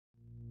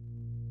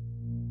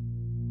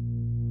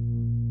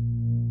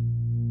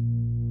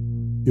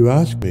You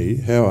ask me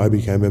how I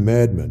became a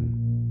madman.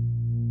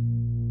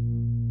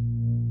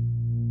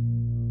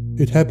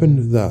 It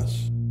happened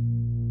thus.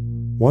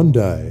 One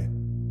day,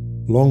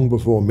 long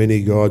before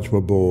many gods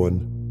were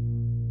born,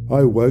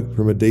 I woke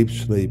from a deep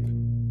sleep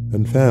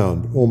and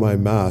found all my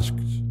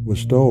masks were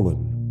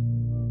stolen.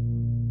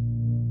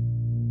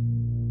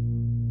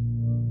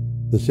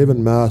 The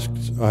 7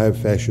 masks I have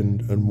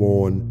fashioned and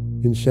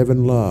worn in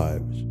 7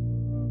 lives.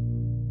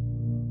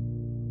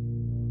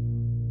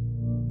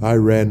 I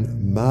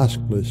ran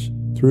maskless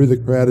through the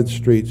crowded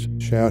streets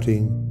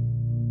shouting,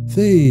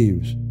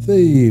 "Thieves!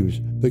 Thieves!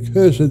 The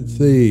cursed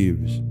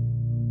thieves!"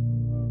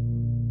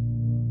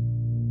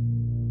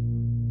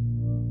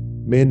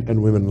 Men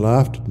and women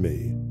laughed at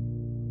me,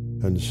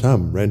 and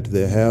some ran to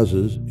their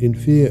houses in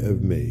fear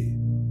of me.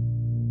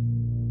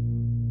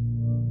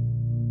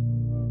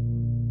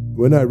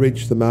 When I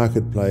reached the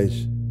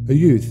marketplace, a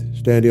youth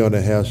standing on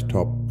a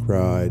housetop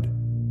cried,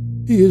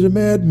 "He is a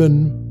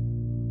madman!"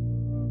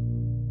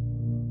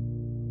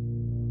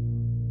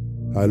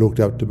 I looked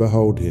up to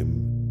behold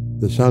him.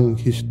 The sun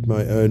kissed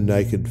my own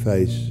naked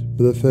face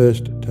for the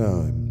first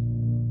time.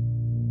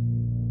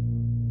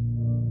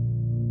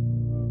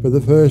 For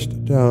the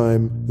first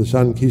time, the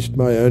sun kissed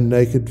my own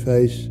naked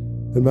face,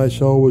 and my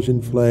soul was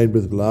inflamed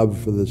with love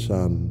for the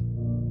sun.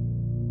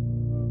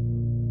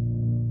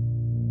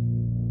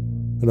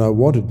 And I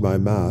wanted my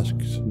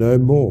masks no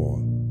more.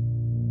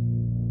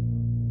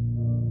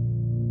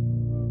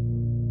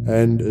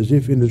 And as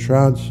if in a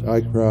trance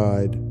I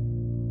cried,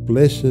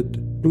 "Blessed,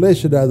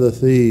 blessed are the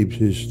thieves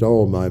who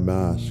stole my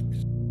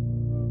masks."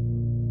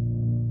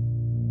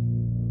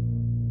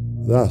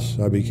 Thus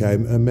I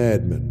became a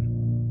madman.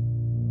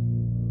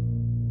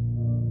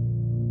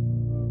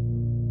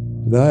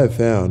 And I have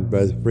found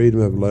both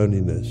freedom of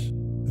loneliness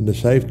and the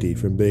safety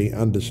from being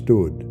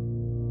understood.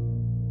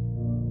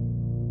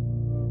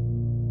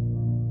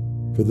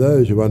 For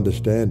those who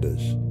understand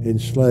us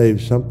enslave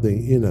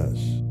something in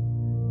us.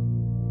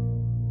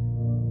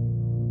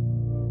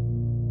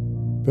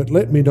 But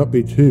let me not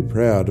be too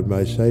proud of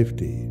my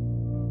safety.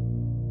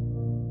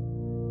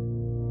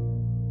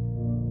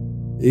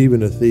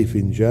 Even a thief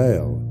in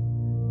jail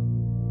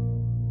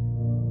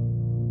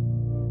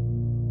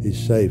is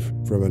safe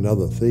from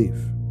another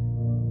thief.